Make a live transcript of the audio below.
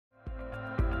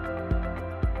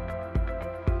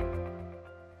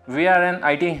We are an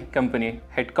IT company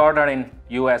headquartered in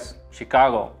US,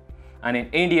 Chicago, and in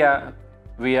India,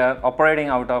 we are operating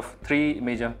out of 3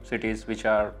 major cities, which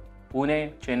are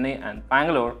Pune, Chennai, and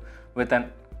Bangalore, with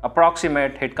an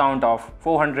approximate headcount of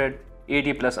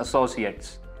 480 plus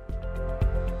associates.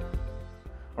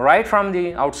 Right from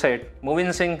the outset,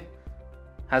 Movinsync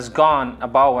has gone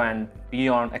above and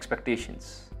beyond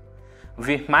expectations.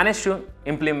 We managed to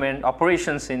implement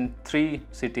operations in 3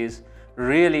 cities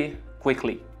really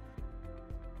quickly.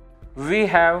 We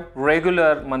have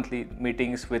regular monthly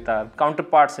meetings with our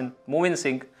counterparts in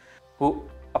Movinsync who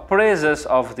appraise us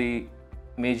of the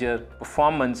major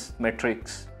performance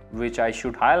metrics, which I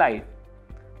should highlight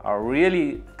are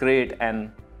really great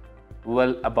and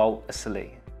well above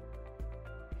SLA.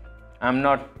 I'm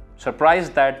not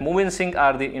surprised that Movinsync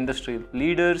are the industry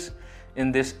leaders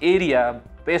in this area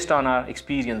based on our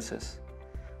experiences.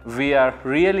 We are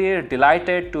really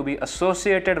delighted to be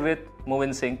associated with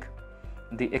Movinsync.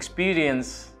 The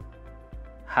experience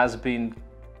has been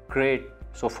great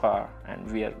so far, and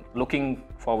we are looking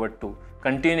forward to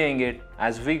continuing it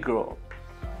as we grow.